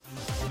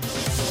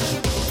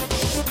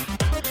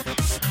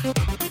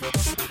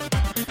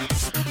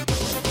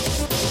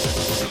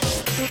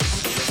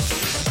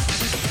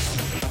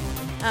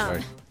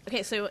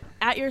Okay, so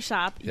at your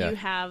shop, you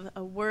have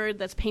a word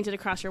that's painted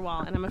across your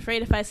wall, and I'm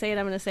afraid if I say it,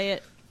 I'm going to say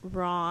it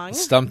wrong.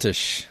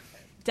 Stumptish.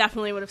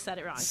 Definitely would have said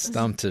it wrong.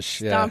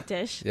 Stumptish, yeah.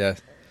 Stumptish. Yeah.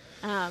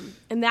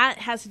 And that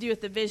has to do with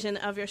the vision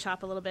of your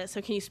shop a little bit.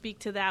 So can you speak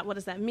to that? What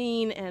does that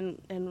mean,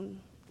 and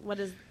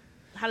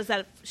how does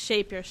that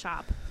shape your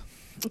shop?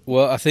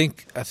 Well, I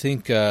think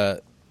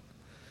the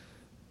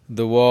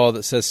wall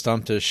that says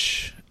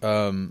Stumptish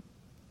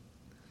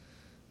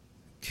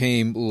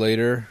came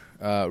later,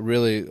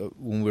 really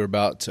when we were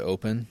about to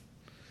open.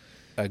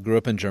 I grew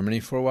up in Germany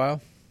for a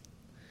while.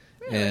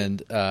 Really?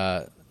 And,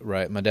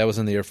 right, my dad was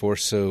in the Air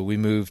Force, so we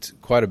moved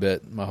quite a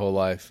bit my whole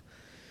life.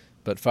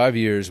 But 5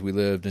 years we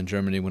lived in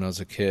Germany when I was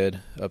a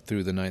kid, up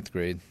through the 9th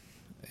grade.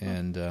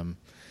 And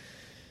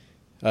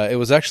it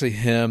was actually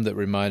him that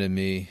reminded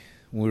me,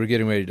 when we were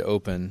getting ready to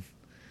open,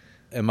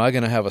 am I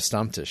going to have a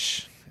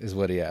Stammtisch, is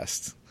what he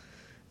asked.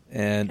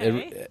 And,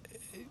 okay.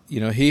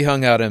 He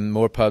hung out in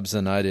more pubs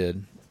than I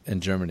did in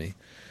Germany.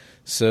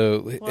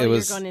 So it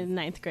was. You're going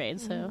into 9th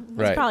grade, so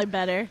that's probably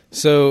better.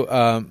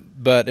 So,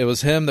 but it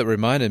was him that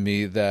reminded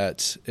me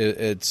that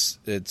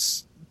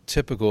it's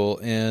typical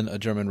in a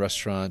German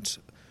restaurant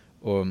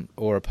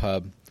or a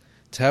pub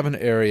to have an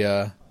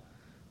area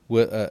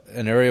with a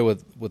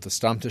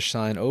Stammtisch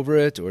sign over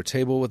it, or a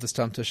table with a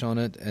Stammtisch on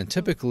it, and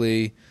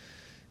typically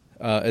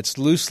it's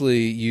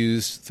loosely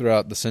used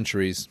throughout the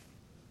centuries.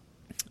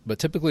 But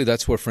typically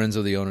that's where friends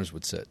of the owners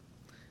would sit.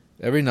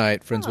 Every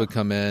night, friends would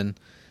come in,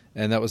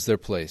 and that was their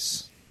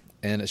place.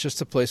 And it's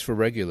just a place for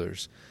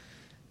regulars.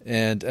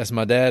 And as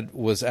my dad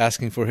was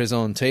asking for his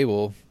own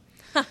table,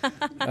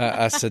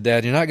 I said,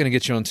 Dad, you're not going to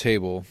get your own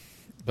table,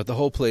 but the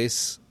whole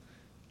place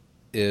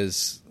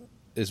is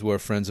where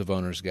friends of the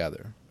owners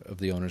gather.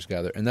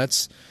 And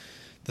that's,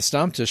 the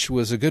Stammtisch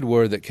was a good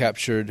word that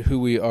captured who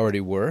we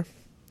already were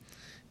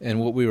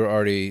and what we were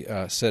already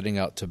setting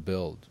out to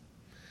build.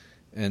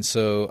 And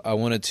so I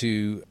wanted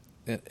to,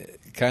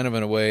 kind of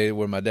in a way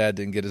where my dad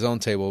didn't get his own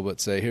table,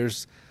 but say,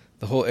 here's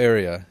the whole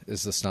area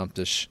is the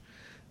Stammtisch.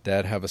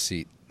 Dad, have a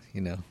seat,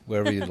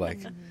 wherever you'd like.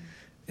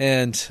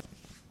 And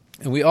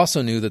we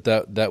also knew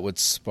that would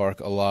spark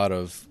a lot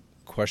of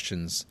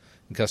questions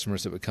and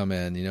customers that would come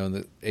in. In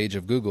the age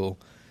of Google,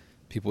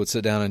 people would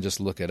sit down and just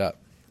look it up.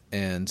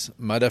 And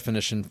my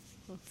definition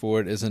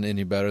for it isn't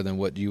any better than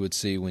what you would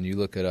see when you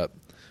look it up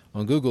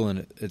on Google,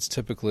 and it's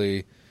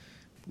typically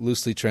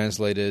loosely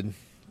translated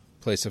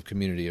place of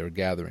community or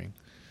gathering.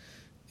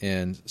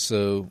 And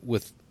so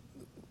with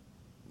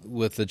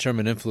the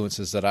German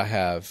influences that I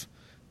have,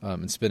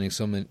 and spending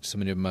so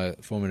many of my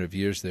formative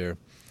years there,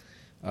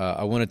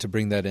 I wanted to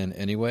bring that in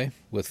anyway.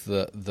 With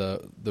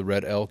the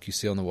red elk you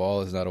see on the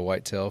wall is not a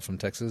whitetail from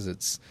Texas.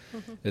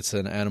 It's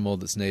an animal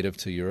that's native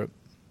to Europe.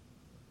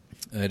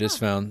 It is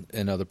found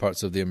in other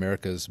parts of the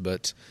Americas,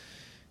 but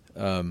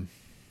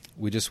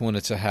we just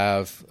wanted to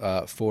have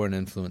foreign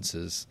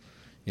influences,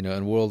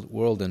 and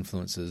world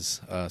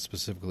influences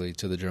specifically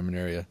to the German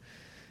area.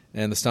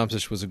 And the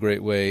Stammtisch was a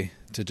great way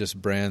to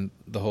just brand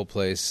the whole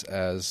place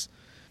as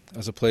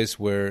a place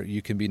where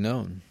you can be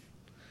known.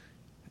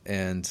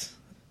 And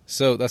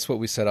so that's what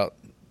we set out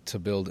to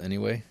build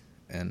anyway,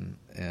 and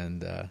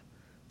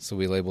so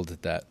we labeled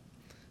it that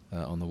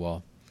on the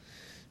wall.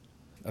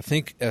 I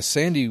think as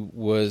Sandy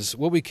was,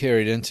 what we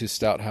carried into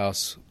Stout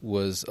House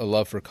was a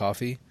love for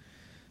coffee,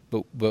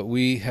 but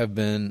we have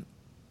been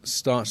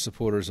staunch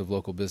supporters of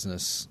local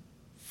business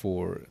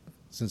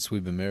since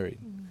we've been married.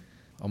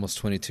 Almost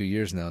 22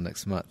 years now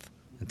next month,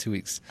 in 2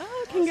 weeks.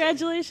 Oh,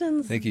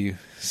 congratulations. Thank you.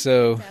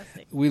 So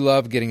Fantastic. We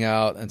love getting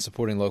out and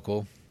supporting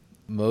local.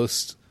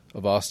 Most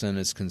of Austin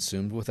is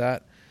consumed with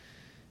that.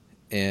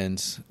 And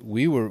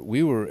we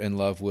were in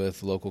love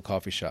with local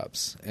coffee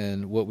shops.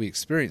 And what we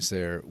experienced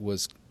there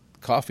was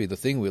coffee, the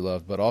thing we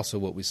loved, but also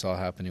what we saw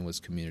happening was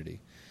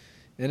community.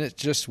 And it's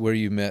just where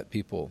you met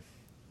people.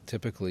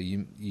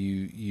 Typically,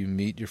 you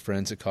meet your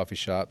friends at coffee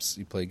shops,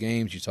 you play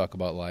games, you talk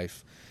about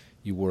life,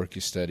 you work,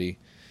 you study.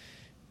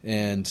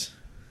 And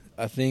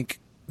I think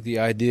the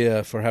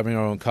idea for having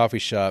our own coffee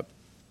shop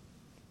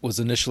was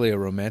initially a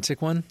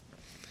romantic one.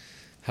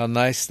 How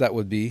nice that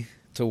would be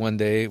to one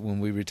day when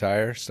we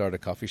retire, start a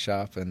coffee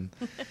shop and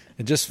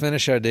just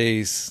finish our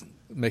days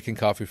making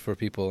coffee for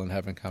people and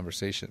having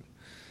conversation.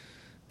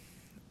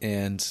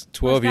 And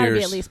 12 years... years...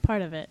 be at least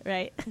part of it,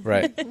 right?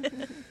 Right.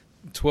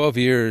 12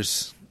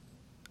 years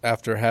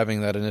after having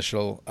that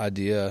initial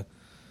idea,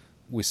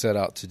 we set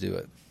out to do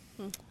it.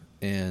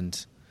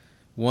 And...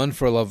 one,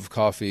 for a love of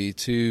coffee.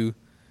 Two,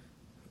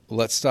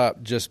 let's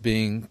stop just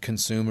being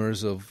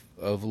consumers of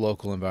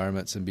local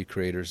environments and be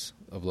creators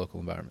of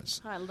local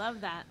environments. Oh, I love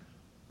that.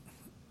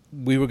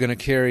 We were going to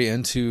carry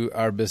into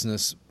our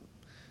business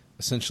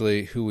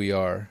essentially who we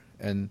are.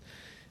 And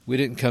we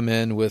didn't come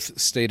in with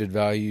stated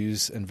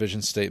values and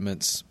vision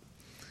statements,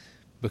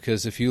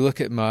 because if you look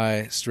at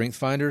my Strength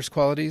Finders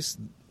qualities,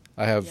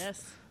 I have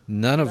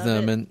none of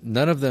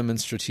them in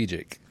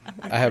strategic.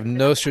 I have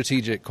no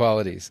strategic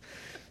qualities.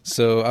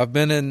 So I've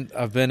been in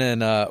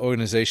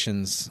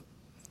organizations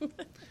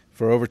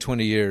for over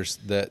 20 years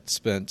that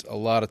spent a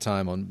lot of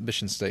time on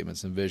mission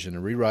statements and vision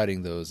and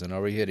rewriting those, and are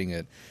we hitting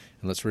it?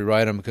 And let's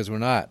rewrite them because we're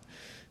not.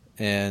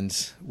 And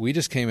we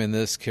just came in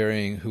this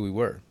carrying who we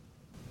were.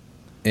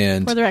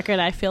 And for the record,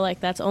 I feel like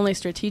that's only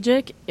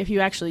strategic if you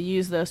actually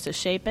use those to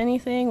shape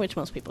anything, which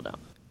most people don't.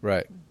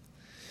 Right.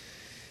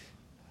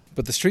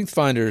 But the Strength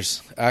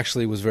Finders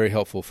actually was very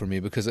helpful for me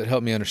because it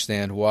helped me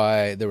understand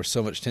why there was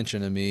so much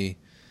tension in me.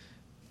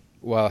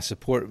 While I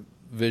support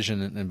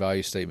vision and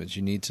value statements,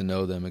 you need to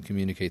know them and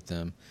communicate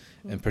them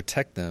and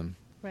protect them.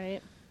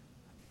 Right.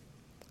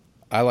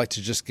 I like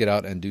to just get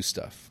out and do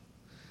stuff.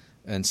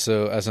 And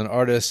so as an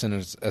artist and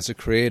as a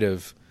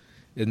creative,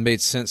 it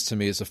made sense to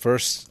me. It's the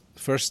first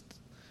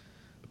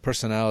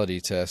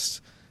personality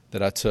test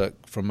that I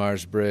took from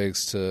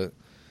Myers-Briggs to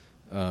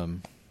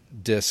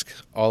DISC,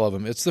 all of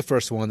them. It's the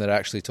first one that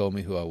actually told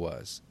me who I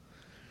was.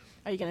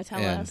 Are you going to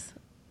tell us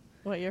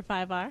what your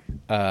 5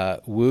 are?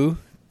 Woo,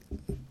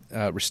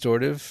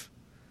 restorative.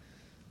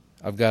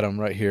 I've got them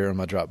right here in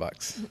my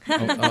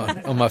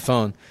Dropbox on my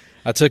phone.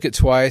 I took it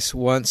twice,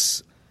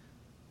 once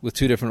with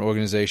 2 different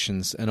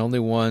organizations, and only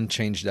one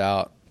changed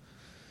out.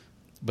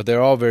 But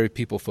they're all very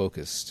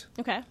people-focused.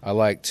 Okay.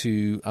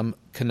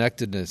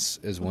 Connectedness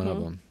is one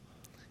of them.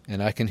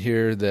 And I can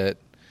hear that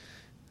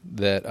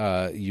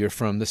you're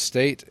from this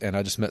state, and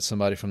I just met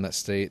somebody from that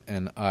state,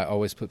 and I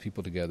always put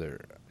people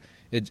together.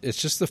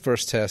 It's just the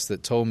first test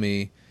that told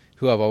me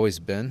who I've always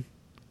been,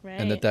 right.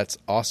 and that's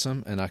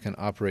awesome, and I can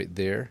operate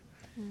there.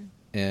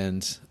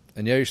 And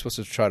yeah, you're supposed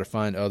to try to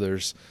find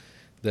others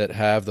that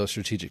have those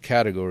strategic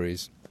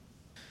categories.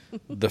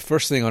 The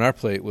first thing on our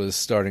plate was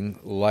starting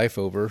life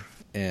over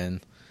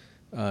and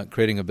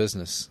creating a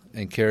business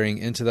and carrying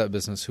into that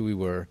business who we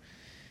were.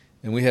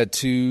 And we had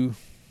 2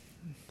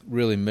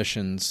 really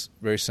missions,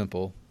 very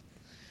simple,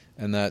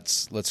 and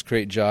that's let's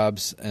create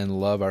jobs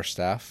and love our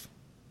staff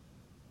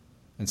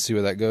and see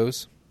where that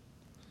goes.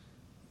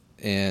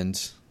 And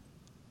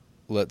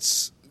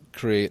let's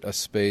create a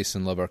space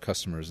and love our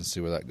customers and see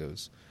where that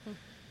goes.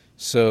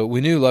 So we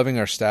knew loving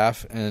our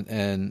staff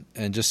and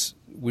just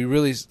we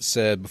really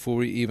said before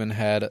we even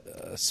had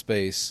a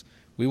space,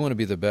 we want to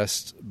be the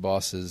best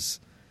bosses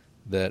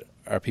that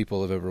our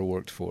people have ever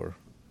worked for.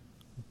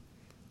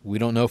 We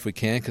don't know if we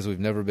can because we've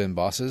never been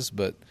bosses,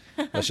 but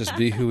let's just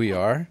be who we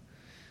are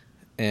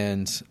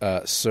and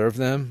serve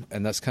them.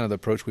 And that's kind of the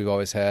approach we've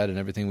always had and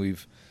everything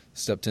we've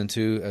stepped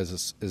into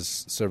as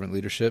servant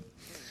leadership.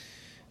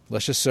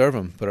 Let's just serve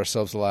them, put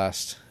ourselves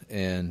last,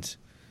 and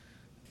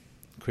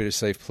create a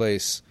safe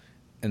place.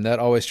 And that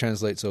always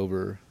translates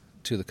over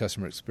to the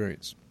customer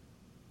experience.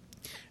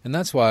 And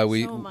that's why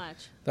we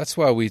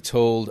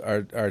told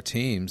our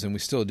teams, and we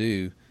still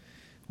do,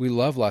 we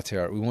love latte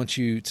art. We want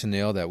you to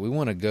nail that. We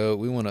want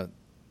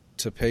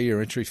to pay your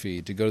entry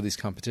fee to go to these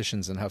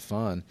competitions and have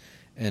fun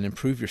and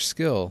improve your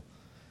skill,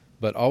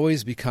 but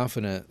always be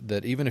confident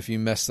that even if you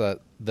mess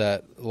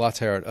that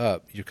latte art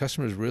up, your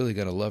customer is really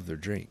going to love their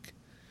drink.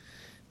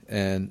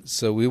 And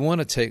so we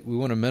want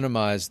to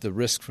minimize the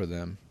risk for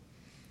them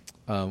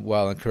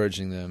while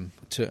encouraging them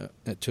to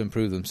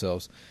improve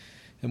themselves.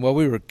 And while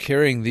we were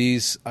carrying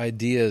these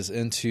ideas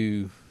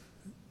into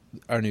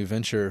our new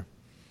venture,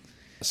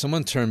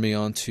 someone turned me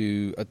on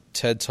to a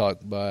TED Talk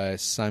by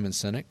Simon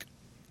Sinek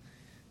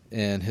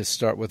and his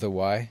Start With a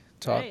Why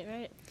talk.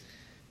 Right.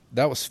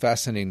 That was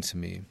fascinating to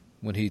me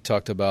when he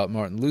talked about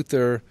Martin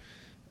Luther,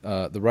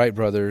 the Wright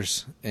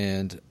brothers,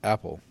 and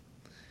Apple,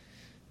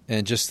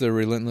 and just their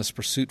relentless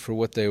pursuit for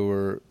what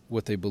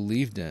they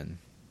believed in.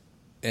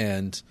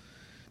 And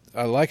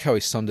I like how he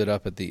summed it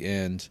up at the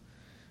end.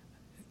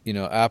 You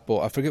know,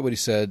 Apple, I forget what he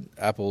said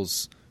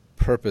Apple's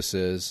purpose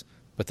is,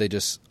 but they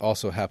just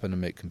also happen to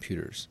make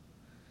computers.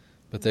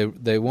 But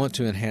they want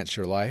to enhance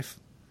your life,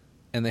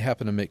 and they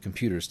happen to make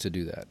computers to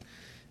do that.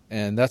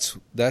 And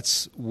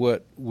that's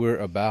what we're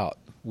about.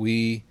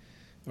 We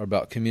are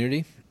about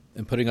community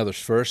and putting others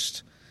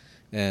first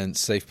and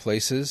safe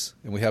places,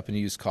 and we happen to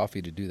use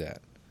coffee to do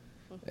that,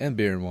 and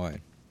beer and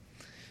wine.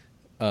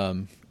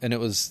 And it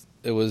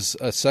was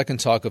a second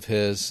talk of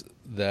his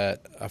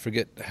that I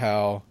forget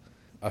how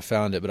I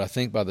found it, but I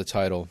think by the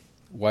title,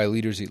 Why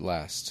Leaders Eat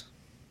Last.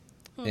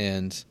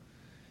 And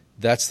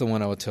that's the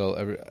one I would tell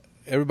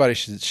everybody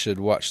should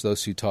watch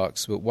those 2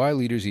 talks. But Why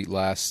Leaders Eat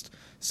Last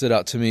stood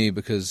out to me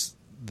because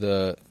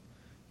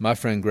my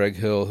friend Greg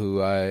Hill,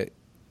 who I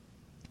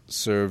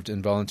served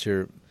in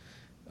volunteer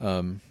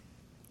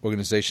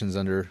organizations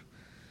under,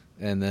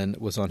 and then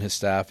was on his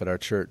staff at our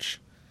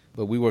church.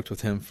 But we worked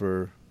with him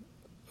for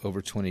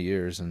over 20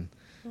 years, and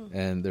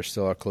they're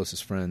still our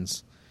closest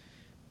friends.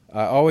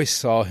 I always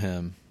saw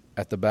him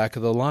at the back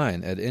of the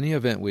line at any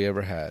event we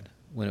ever had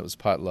when it was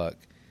potluck.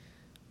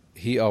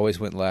 He always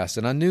went last,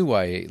 and I knew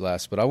why he ate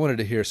last, but I wanted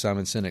to hear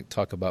Simon Sinek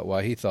talk about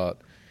why he thought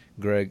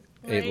Greg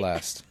ate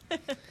last.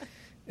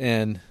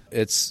 And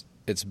it's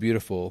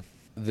beautiful.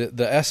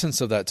 The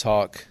essence of that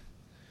talk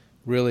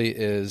really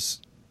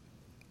is,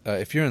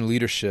 if you're in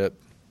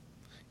leadership,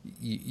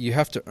 you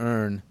have to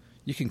earn.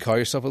 You can call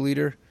yourself a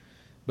leader,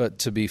 but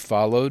to be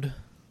followed,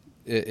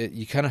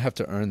 you kind of have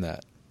to earn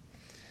that.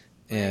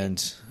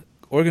 And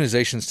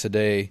organizations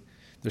today,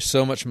 there's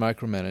so much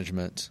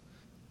micromanagement.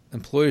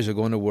 Employees are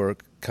going to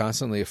work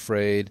constantly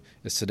afraid,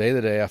 is today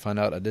the day I find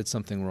out I did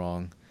something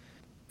wrong?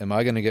 Am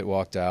I going to get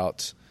walked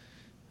out?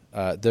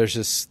 There's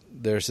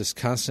this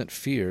constant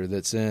fear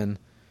that's in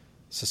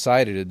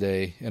society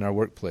today in our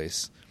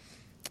workplace.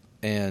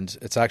 And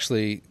it's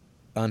actually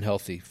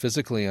unhealthy,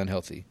 physically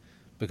unhealthy,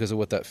 because of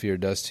what that fear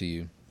does to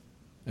you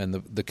and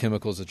the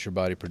chemicals that your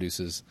body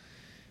produces.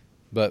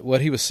 But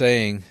what he was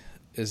saying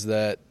is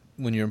that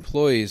when your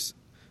employees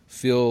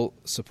feel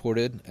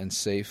supported and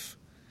safe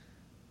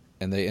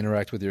and they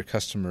interact with your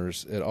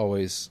customers, it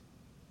always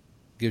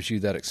gives you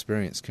that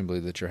experience, Kimberly,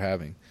 that you're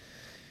having.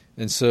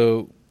 And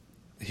so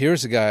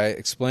here's a guy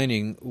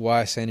explaining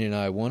why Sandy and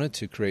I wanted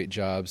to create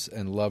jobs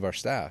and love our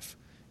staff.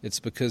 It's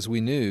because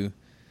we knew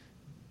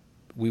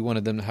we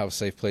wanted them to have a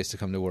safe place to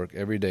come to work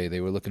every day.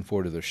 They were looking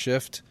forward to their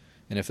shift.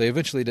 And if they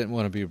eventually didn't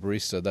want to be a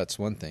barista, that's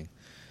one thing.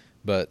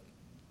 But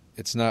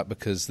it's not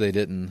because they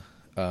didn't,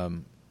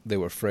 they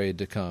were afraid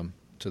to come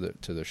to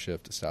their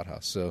shift at Stout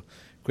House. So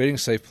creating a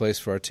safe place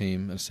for our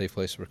team and a safe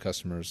place for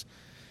customers,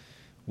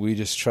 we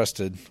just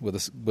trusted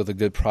with a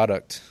good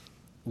product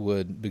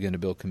would begin to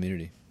build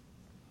community.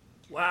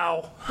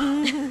 Wow.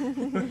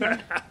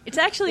 It's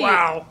actually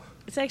Wow.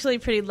 It's actually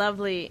pretty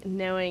lovely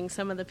knowing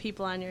some of the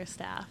people on your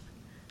staff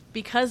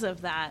because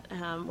of that.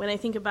 When I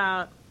think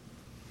about,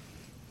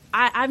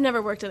 I've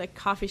never worked at a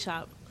coffee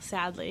shop,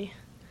 sadly,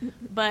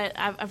 but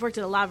I've worked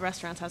at a lot of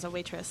restaurants as a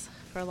waitress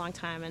for a long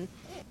time, and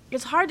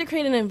it's hard to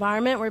create an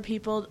environment where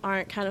people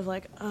aren't kind of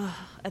like, ugh,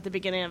 at the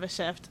beginning of a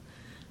shift.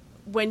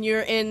 When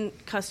you're in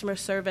customer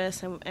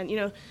service and you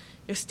know,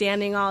 you're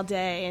standing all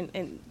day,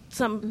 and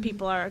some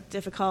people are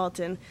difficult,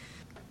 and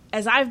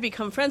as I've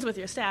become friends with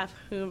your staff,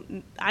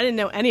 who I didn't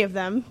know any of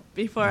them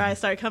before I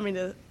started coming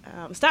to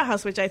Stout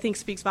House, which I think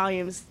speaks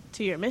volumes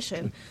to your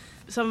mission.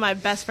 Some of my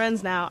best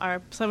friends now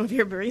are some of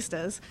your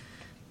baristas.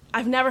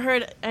 I've never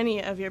heard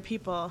any of your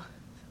people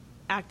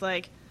act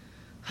like,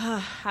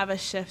 have a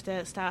shift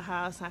at Stout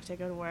House, have to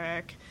go to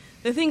work.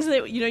 The things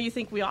that, you know, you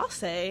think we all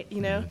say,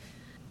 you know,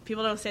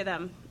 people don't say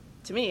them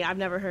to me. I've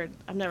never heard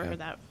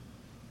that.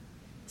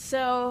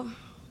 So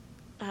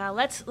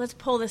let's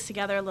pull this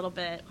together a little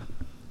bit.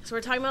 So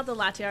we're talking about the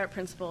latte art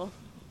principle,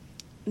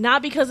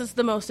 not because it's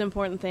the most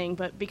important thing,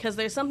 but because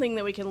there's something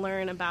that we can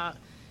learn about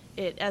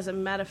it as a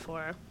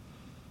metaphor.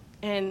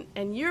 And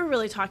you're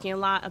really talking a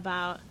lot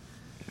about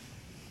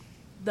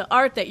the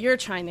art that you're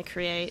trying to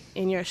create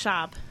in your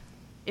shop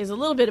is a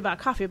little bit about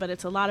coffee, but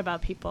it's a lot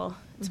about people.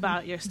 It's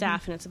about your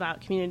staff, and it's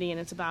about community, and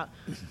it's about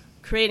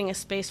creating a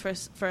space for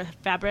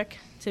fabric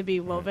to be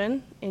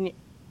woven in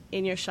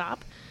your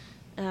shop.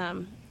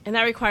 And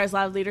that requires a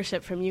lot of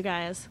leadership from you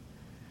guys.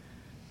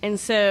 And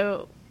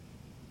so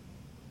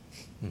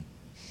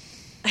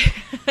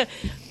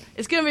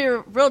it's going to be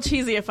real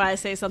cheesy if I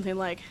say something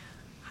like,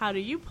 how do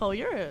you pull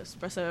your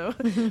espresso?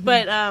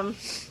 But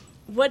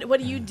what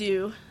do you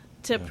do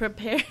to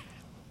prepare?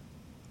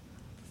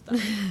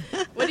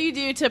 What do you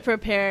do to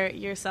prepare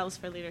yourselves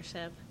for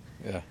leadership?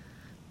 Yeah.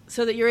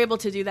 So that you're able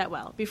to do that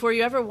well before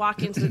you ever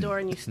walk into the door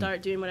and you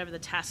start doing whatever the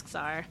tasks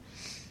are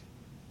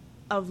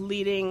of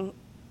leading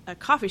a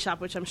coffee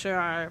shop, which I'm sure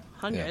are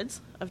hundreds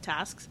of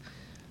tasks.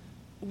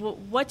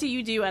 What do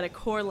you do at a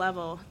core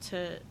level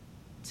to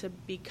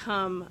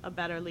become a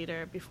better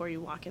leader before you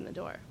walk in the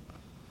door?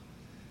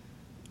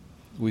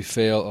 We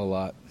fail a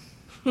lot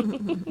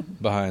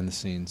behind the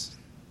scenes.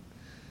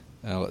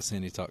 And I'll let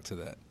Sandy talk to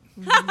that.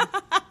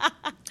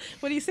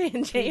 What are you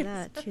saying,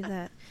 James? True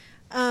that.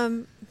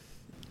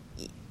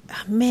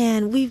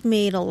 Man, we've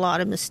made a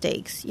lot of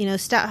mistakes. You know,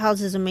 Stout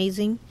House is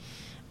amazing,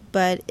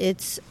 but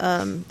it's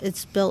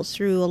built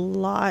through a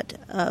lot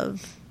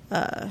of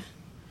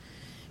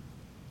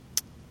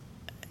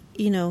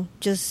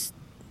just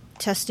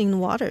testing the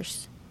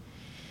waters.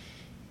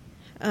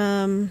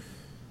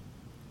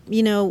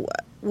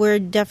 We're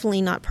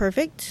definitely not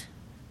perfect.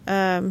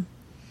 And,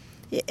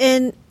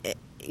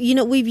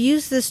 we've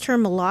used this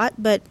term a lot,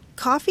 but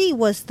coffee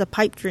was the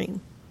pipe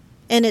dream,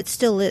 and it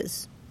still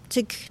is.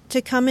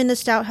 To come into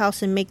Stout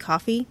House and make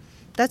coffee,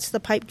 that's the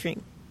pipe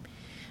dream.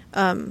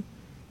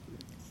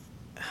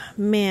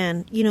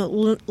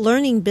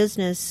 Learning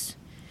business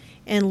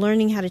and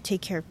learning how to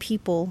take care of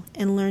people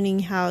and learning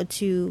how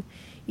to,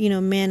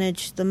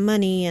 manage the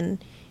money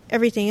and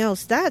everything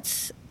else,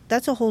 that's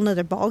a whole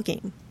nother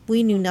ballgame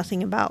we knew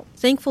nothing about.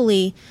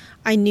 Thankfully,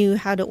 I knew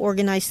how to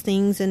organize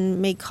things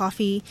and make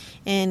coffee,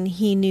 and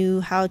he knew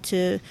how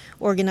to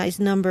organize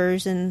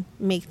numbers and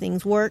make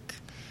things work.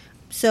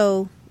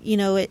 So,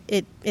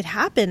 it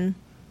happened,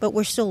 but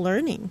we're still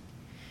learning.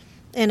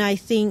 And I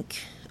think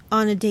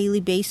on a daily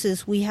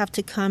basis, we have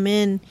to come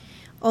in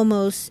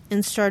almost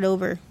and start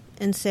over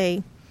and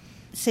say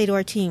to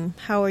our team,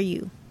 how are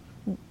you?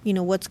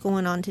 What's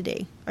going on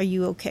today? Are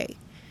you okay?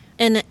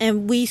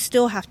 And we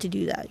still have to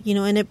do that,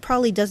 and it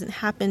probably doesn't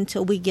happen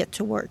till we get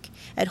to work.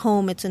 At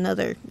home, it's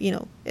another,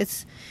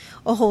 it's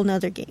a whole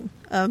nother game.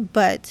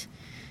 But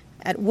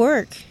at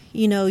work,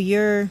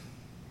 you're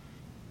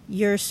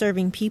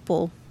serving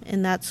people,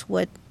 and that's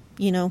what,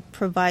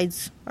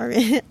 provides our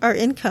our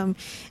income.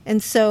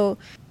 And so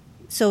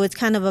it's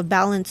kind of a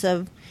balance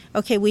of,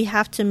 okay, we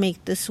have to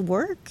make this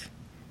work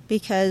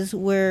because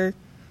we're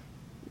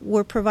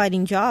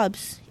providing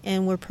jobs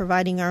and we're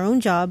providing our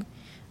own job.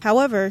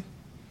 However,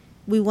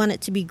 we want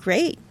it to be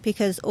great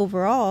because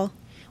overall,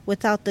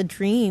 without the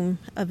dream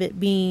of it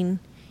being,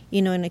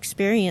 an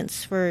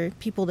experience for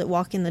people that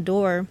walk in the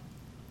door,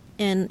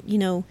 and,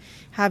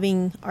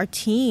 having our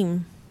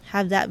team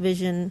have that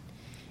vision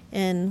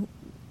and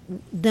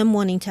them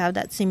wanting to have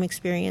that same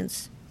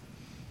experience,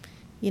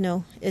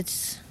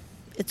 it's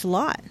a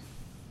lot.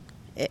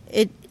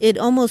 It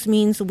almost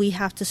means we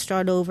have to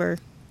start over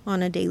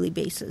on a daily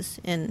basis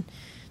and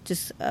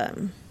just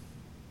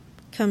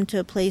come to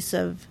a place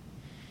of,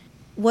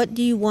 what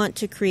do you want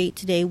to create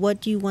today? What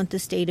do you want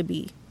this day to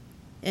be?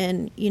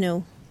 And,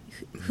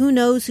 who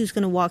knows who's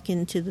going to walk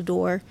into the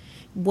door,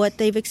 what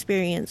they've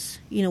experienced,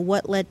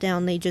 what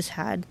letdown they just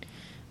had.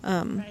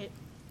 Right.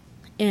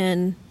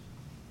 And,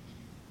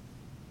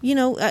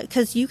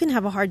 because you can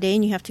have a hard day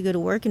and you have to go to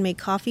work and make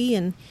coffee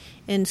and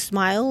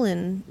smile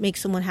and make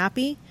someone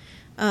happy.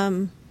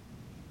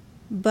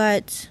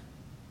 But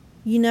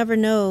you never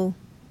know,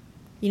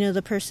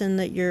 the person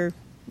that you're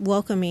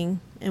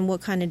welcoming and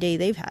what kind of day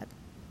they've had.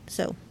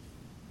 So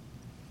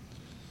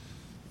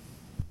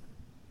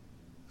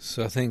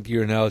I think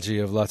your analogy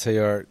of latte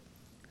art,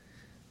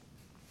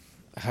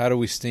 how do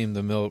we steam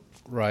the milk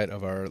right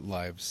of our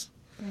lives?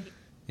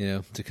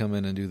 Right. To come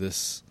in and do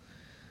this.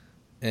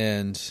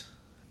 And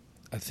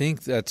I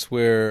think that's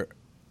where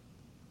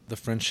the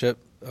friendship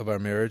of our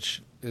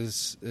marriage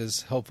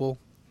is helpful,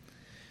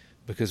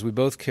 because we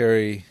both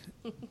carry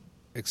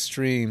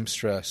extreme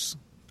stress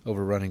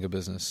over running a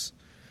business.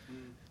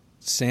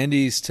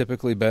 Sandy's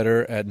typically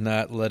better at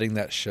not letting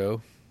that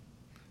show,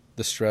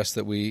 the stress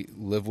that we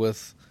live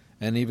with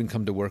and even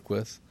come to work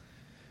with.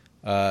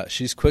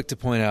 She's quick to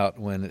point out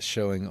when it's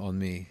showing on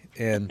me.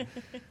 And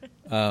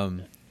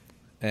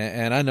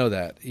and I know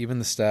that. Even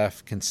the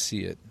staff can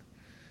see it.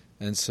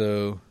 And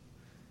so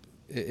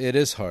it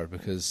is hard,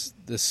 because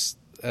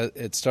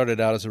it started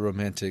out as a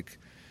romantic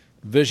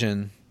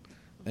vision,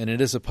 and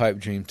it is a pipe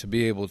dream. To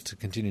be able to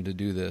continue to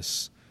do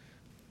this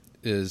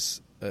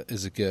is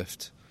a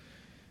gift.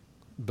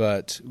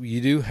 But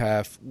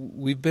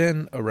we've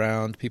been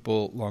around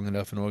people long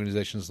enough and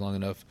organizations long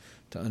enough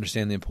to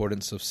understand the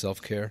importance of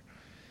self-care.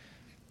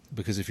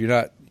 Because if you're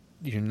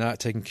not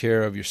taking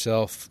care of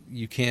yourself,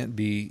 you can't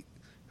be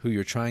who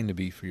you're trying to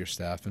be for your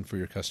staff and for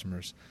your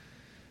customers.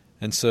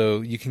 And so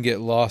you can get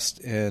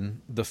lost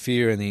in the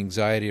fear and the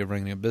anxiety of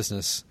running a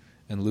business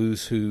and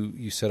lose who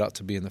you set out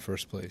to be in the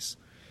first place.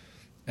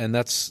 And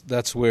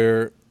that's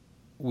where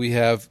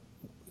we've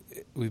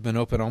been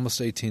open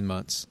almost 18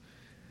 months.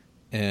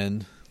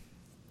 And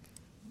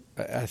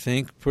I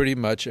think pretty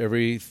much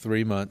every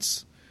 3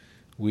 months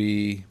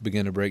we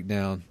begin to break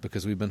down,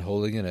 because we've been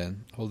holding it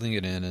in,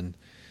 and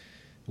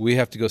we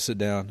have to go sit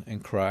down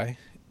and cry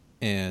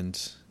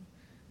and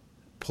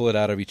pull it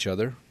out of each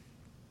other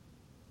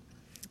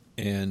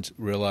and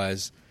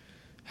realize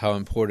how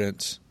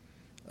important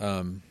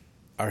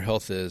our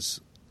health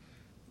is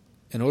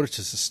in order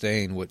to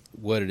sustain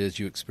what it is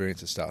you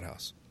experience at Stout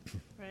House.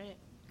 Right.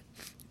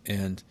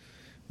 And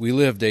we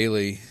live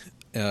daily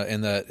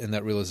in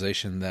that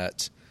realization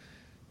that,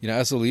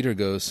 as the leader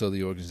goes, so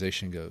the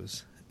organization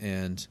goes.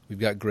 And we've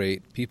got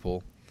great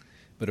people,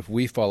 but if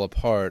we fall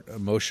apart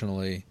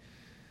emotionally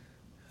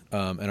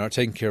and aren't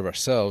taking care of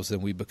ourselves,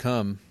 then we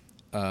become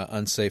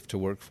unsafe to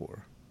work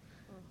for.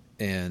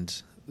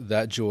 And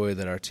that joy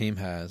that our team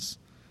has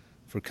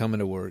for coming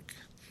to work,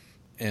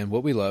 and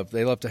what we love,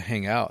 they love to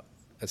hang out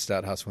at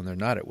Stout House when they're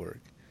not at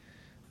work.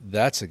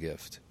 That's a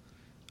gift.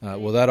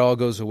 Well, that all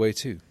goes away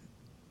too.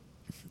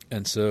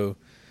 And so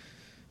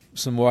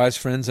some wise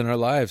friends in our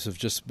lives have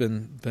just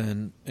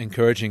been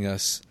encouraging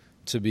us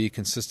to be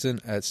consistent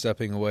at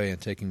stepping away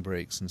and taking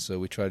breaks. And so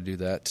we try to do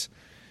that.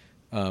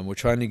 We're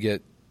trying to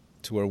get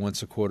to where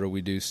once a quarter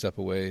we do step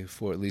away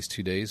for at least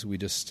 2 days. We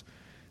just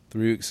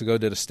 3 weeks ago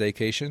did a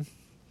staycation,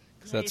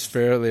 because that's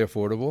fairly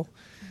affordable.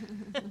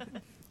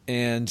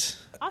 And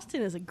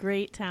Austin is a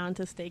great town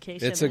to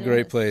staycation. It's a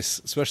great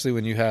place, especially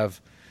when you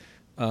have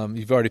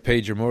you've already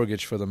paid your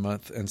mortgage for the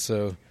month, and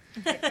so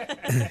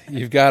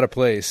you've got a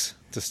place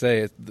to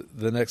stay.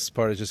 The next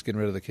part is just getting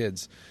rid of the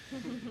kids.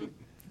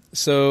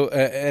 So,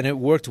 and it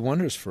worked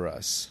wonders for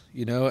us,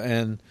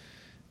 and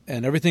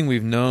everything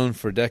we've known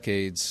for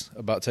decades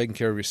about taking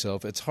care of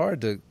yourself, it's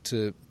hard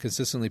to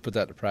consistently put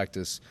that to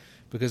practice,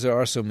 because there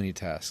are so many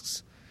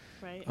tasks.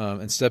 Right.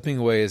 And stepping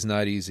away is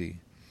not easy.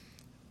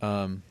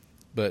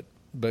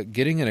 But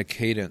getting in a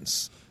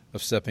cadence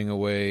of stepping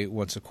away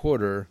once a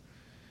quarter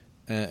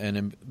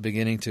and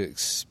beginning to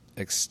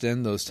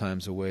extend those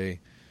times away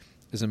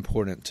is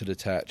important to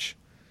detach.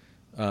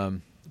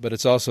 But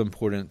it's also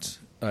important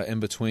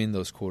in between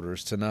those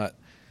quarters to not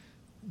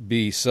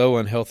be so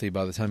unhealthy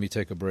by the time you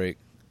take a break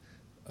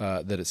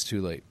that it's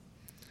too late.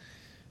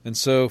 And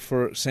so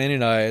for Sandy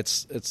and I,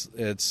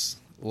 it's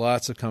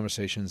lots of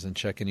conversations and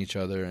checking each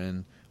other,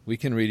 and we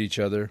can read each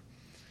other,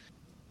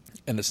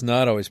 and it's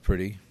not always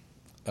pretty.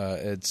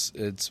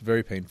 It's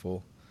very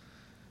painful,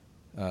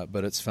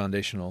 but it's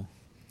foundational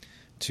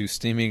to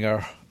steaming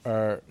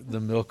the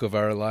milk of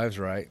our lives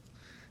right.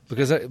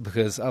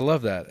 Because I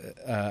love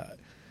that.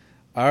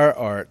 Our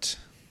art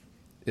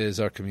is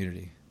our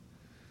community,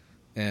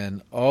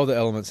 and all the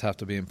elements have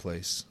to be in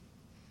place.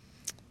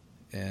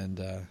 And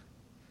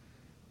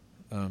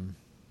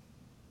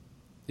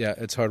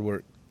it's hard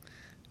work.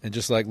 And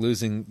just like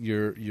losing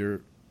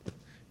your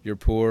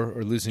pour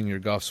or losing your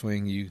golf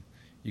swing, you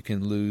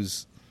can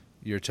lose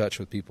your touch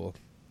with people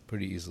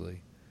pretty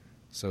easily.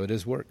 So it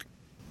is work.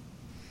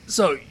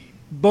 So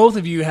both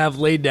of you have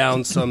laid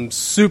down some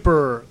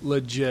super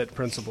legit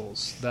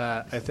principles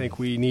that I think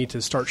we need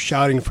to start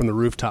shouting from the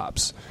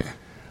rooftops.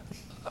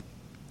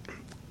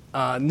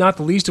 Not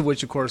the least of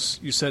which, of course,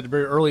 you said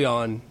very early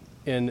on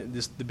in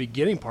the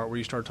beginning part where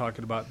you started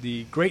talking about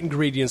the great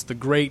ingredients, the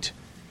great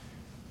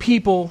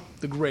people,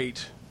 the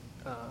great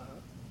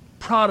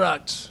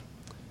product,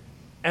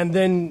 but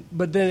then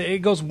it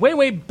goes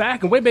way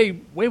back and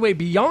way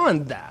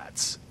beyond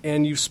that.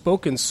 And you've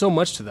spoken so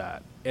much to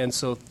that. And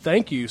so,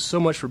 thank you so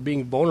much for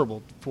being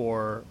vulnerable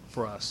for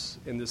us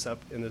in this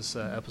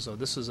episode.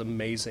 This is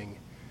amazing,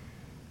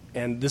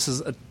 and this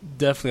is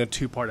definitely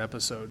a 2-part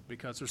episode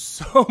because there's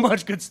so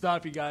much good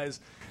stuff you guys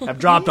have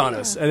dropped on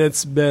us, and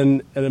it's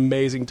been an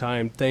amazing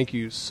time. Thank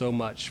you so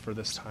much for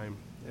this time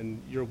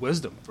and your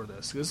wisdom for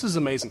this. This is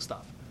amazing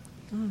stuff.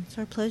 Oh, it's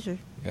our pleasure.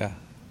 Yeah.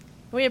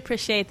 We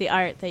appreciate the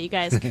art that you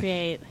guys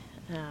create.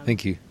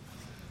 Thank you.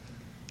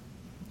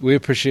 We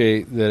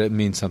appreciate that it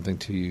means something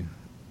to you.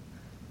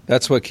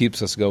 That's what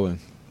keeps us going.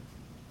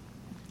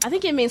 I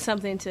think it means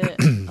something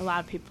to a lot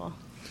of people.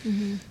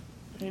 Mm-hmm.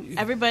 I mean,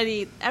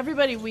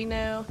 everybody we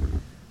know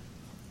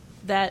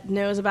that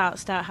knows about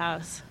Stout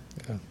House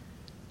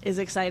is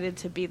excited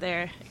to be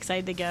there,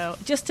 excited to go.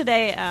 Just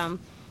today,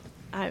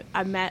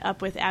 I met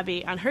up with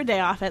Abby on her day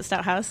off at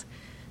Stout House,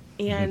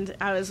 and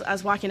I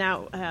was walking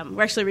out.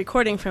 We're actually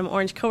recording from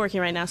Orange Co-working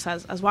right now, so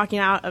I was walking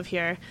out of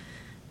here.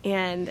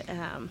 And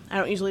I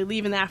don't usually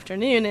leave in the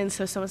afternoon, and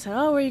so someone said,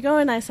 "Oh, where are you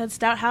going?" I said,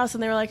 "Stout House,"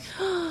 and they were like,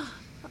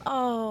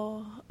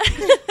 "Oh,"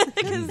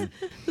 because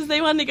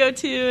they wanted to go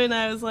too. And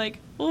I was like,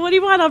 "Well, what do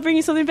you want? I'll bring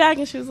you something back."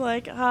 And she was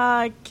like,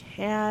 "I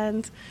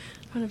can't.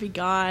 I want to be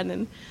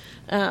gone."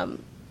 And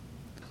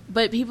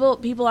but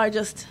people are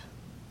just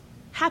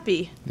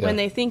happy when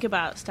they think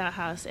about Stout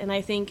House, and I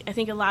think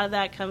a lot of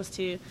that comes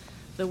to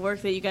the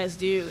work that you guys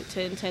do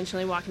to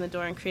intentionally walk in the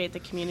door and create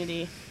the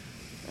community,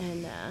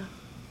 and.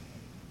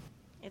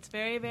 It's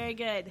very, very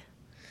good.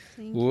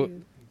 Thank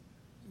you.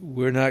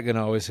 We're not going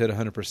to always hit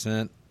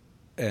 100%,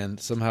 and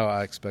somehow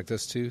I expect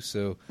us to,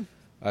 so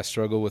I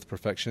struggle with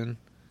perfection.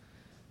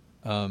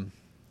 But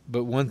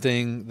one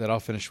thing that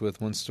I'll finish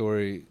with, one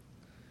story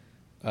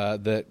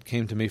that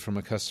came to me from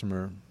a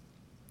customer.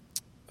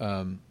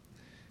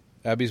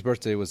 Abby's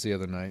birthday was the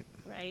other night.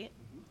 Right.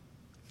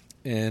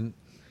 And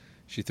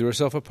she threw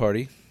herself a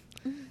party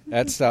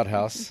at Stout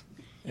House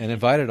and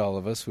invited all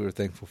of us. We were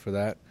thankful for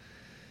that.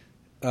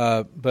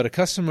 But a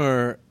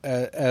customer,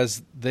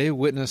 as they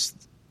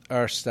witnessed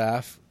our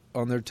staff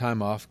on their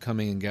time off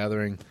coming and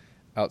gathering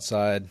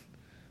outside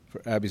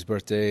for Abby's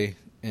birthday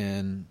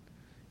and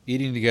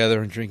eating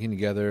together and drinking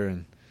together,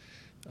 and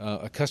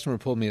a customer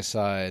pulled me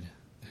aside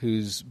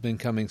who's been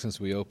coming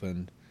since we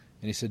opened,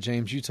 and he said,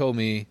 "James, you told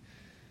me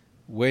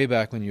way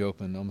back when you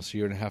opened, almost a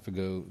year and a half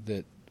ago,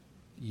 that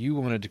you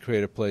wanted to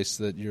create a place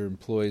that your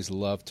employees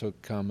love to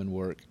come and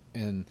work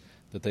and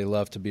that they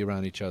love to be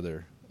around each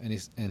other."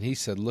 And he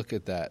said, "Look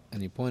at that."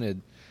 And he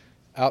pointed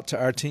out to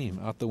our team,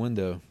 out the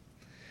window.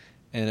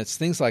 And it's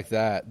things like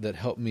that that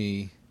help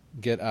me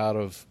get out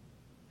of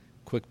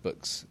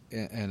QuickBooks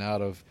and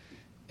out of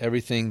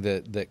everything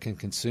that can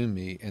consume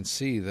me and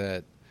see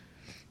that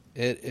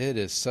it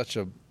is such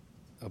a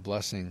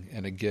blessing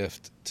and a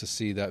gift to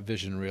see that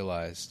vision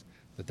realized,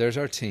 that there's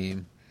our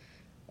team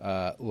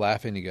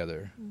laughing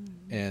together.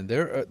 Mm-hmm. And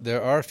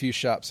there are a few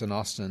shops in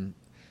Austin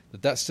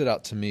that stood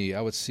out to me.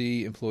 I would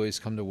see employees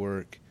come to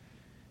work,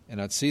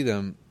 and I'd see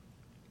them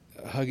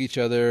hug each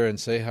other and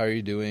say, "How are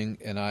you doing?"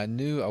 And I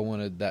knew I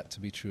wanted that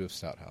to be true of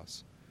Stout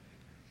House.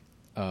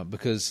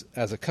 Because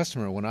as a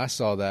customer, when I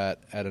saw that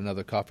at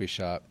another coffee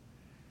shop,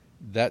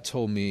 that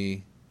told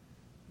me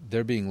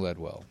they're being led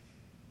well.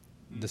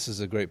 This is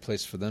a great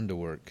place for them to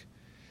work.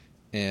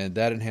 And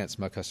that enhanced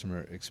my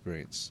customer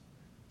experience.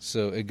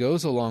 So it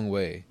goes a long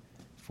way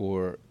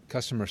for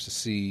customers to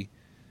see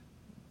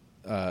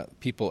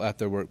people at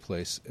their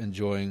workplace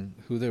enjoying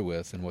who they're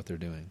with and what they're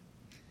doing.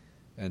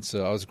 And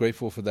so I was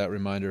grateful for that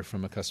reminder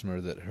from a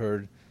customer that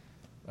heard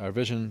our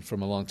vision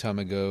from a long time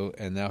ago,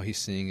 and now he's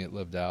seeing it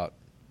lived out,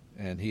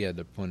 and he had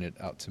to point it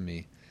out to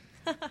me.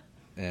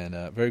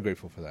 And very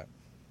grateful for that.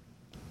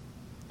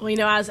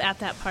 Well, I was at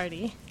that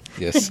party.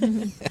 Yes.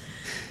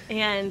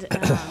 And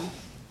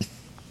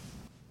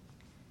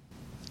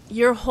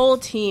your whole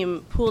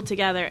team pooled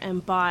together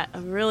and bought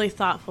a really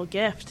thoughtful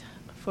gift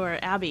for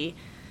Abby.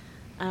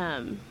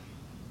 And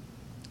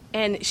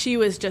she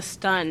was just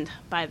stunned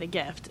by the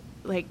gift.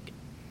 Like,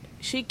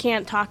 she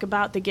can't talk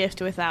about the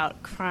gift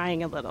without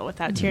crying a little,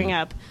 without tearing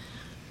up.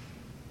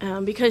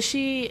 because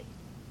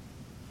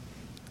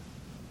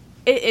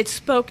it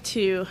spoke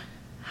to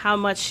how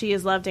much she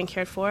is loved and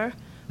cared for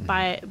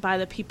by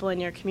the people in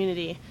your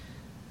community,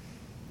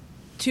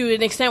 to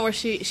an extent where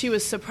she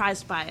was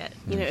surprised by it.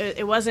 You know,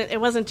 it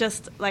wasn't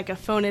just like a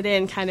phone it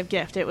in kind of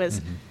gift. It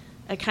was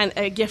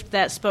a gift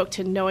that spoke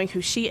to knowing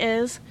who she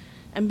is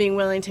and being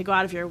willing to go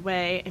out of your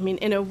way. I mean,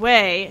 in a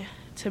way,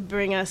 to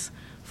bring us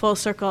full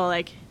circle,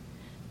 like,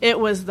 it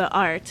was the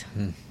art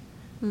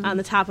on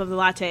the top of the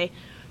latte.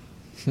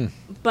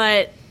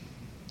 But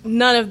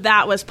none of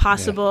that was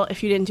possible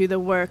if you didn't do the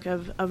work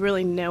of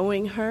really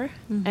knowing her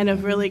and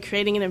of really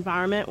creating an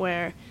environment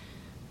where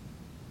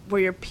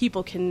your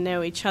people can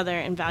know each other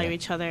and value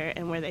each other,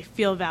 and where they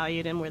feel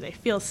valued and where they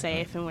feel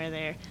safe and where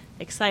they're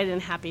excited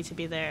and happy to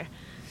be there.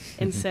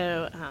 And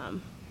so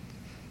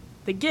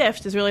the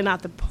gift is really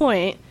not the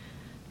point,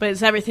 but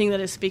it's everything that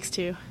it speaks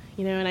to,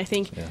 you know. And I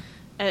think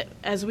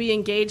as we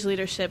engage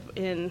leadership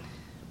in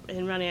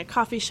running a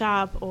coffee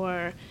shop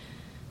or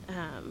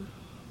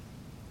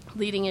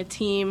leading a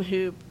team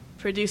who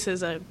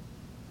produces a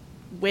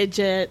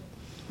widget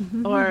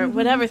or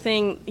whatever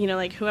thing, you know,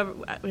 like whoever,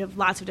 we have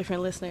lots of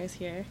different listeners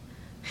here.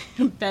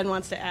 Ben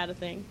wants to add a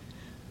thing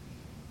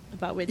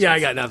about widgets. Yeah, I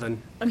got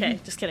nothing. Okay,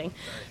 just kidding.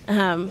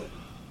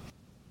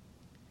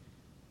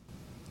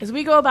 As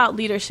we go about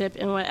leadership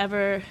in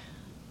whatever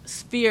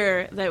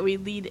sphere that we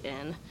lead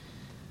in,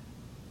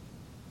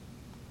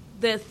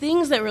 the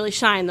things that really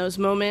shine, those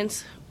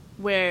moments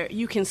where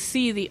you can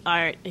see the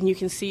art and you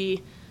can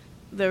see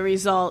the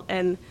result,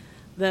 and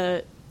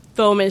the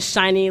foam is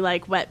shiny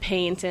like wet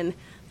paint, and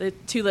the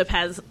tulip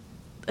has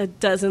a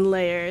dozen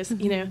layers,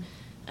 you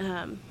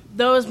know,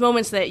 those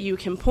moments that you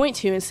can point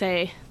to and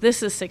say,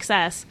 this is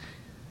success,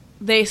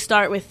 they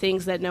start with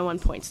things that no one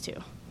points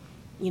to.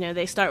 You know,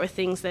 they start with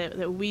things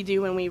that we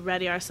do when we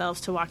ready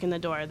ourselves to walk in the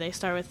door. They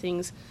start with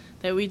things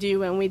that we do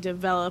when we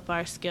develop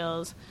our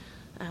skills,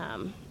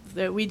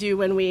 that we do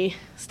when we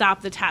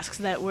stop the tasks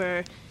that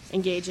we're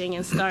engaging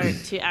and start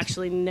to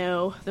actually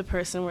know the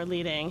person we're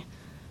leading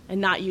and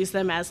not use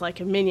them as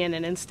like a minion,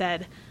 and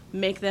instead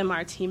make them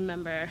our team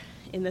member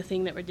in the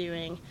thing that we're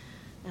doing.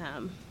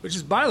 Which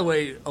is, by the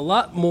way, a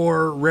lot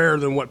more rare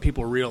than what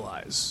people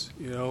realize.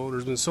 You know,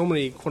 there's been so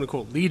many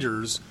quote-unquote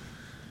leaders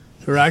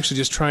who are actually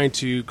just trying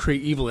to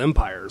create evil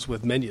empires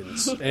with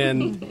minions.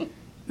 And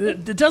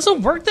it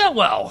doesn't work that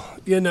well,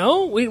 you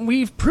know?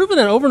 We've proven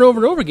that over and over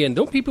and over again.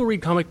 Don't people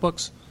read comic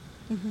books?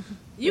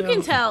 You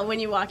can tell when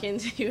you walk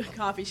into a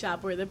coffee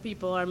shop where the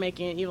people are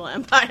making an evil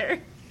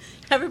empire.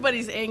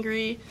 Everybody's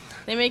angry.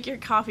 They make your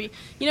coffee.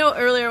 You know,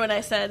 earlier when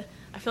I said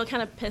I feel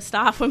kind of pissed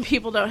off when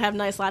people don't have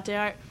nice latte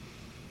art,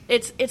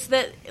 it's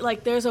that,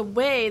 like, there's a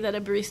way that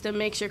a barista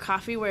makes your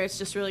coffee where it's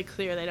just really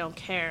clear they don't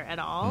care at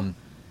all.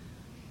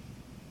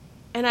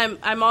 And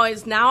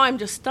I'm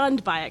just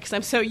stunned by it because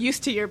I'm so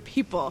used to your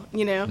people,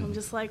 you know. I'm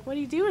just like, what are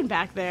you doing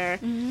back there?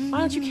 Why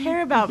don't you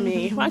care about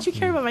me? Why don't you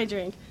care about my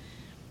drink?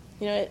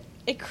 You know,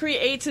 it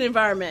creates an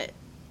environment.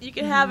 You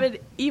can have an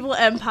evil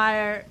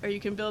empire, or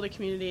you can build a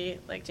community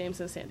like James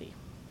and Sandy.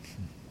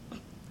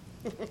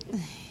 So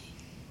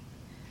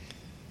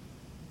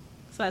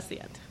that's the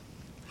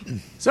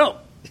end. So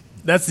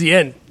that's the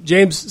end.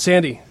 James,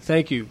 Sandy,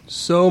 thank you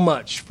so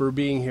much for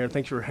being here.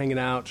 Thanks for hanging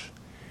out.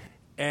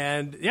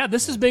 And, yeah,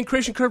 this has been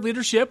Creation Curve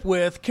Leadership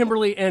with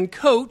Kimberly and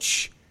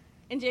Coach.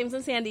 And James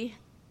and Sandy.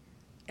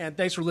 And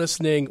thanks for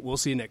listening. We'll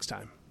see you next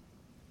time.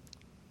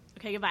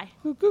 Okay, goodbye.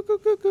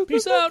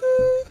 Peace out.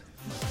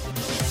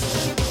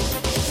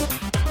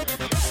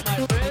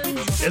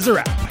 It's a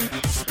wrap.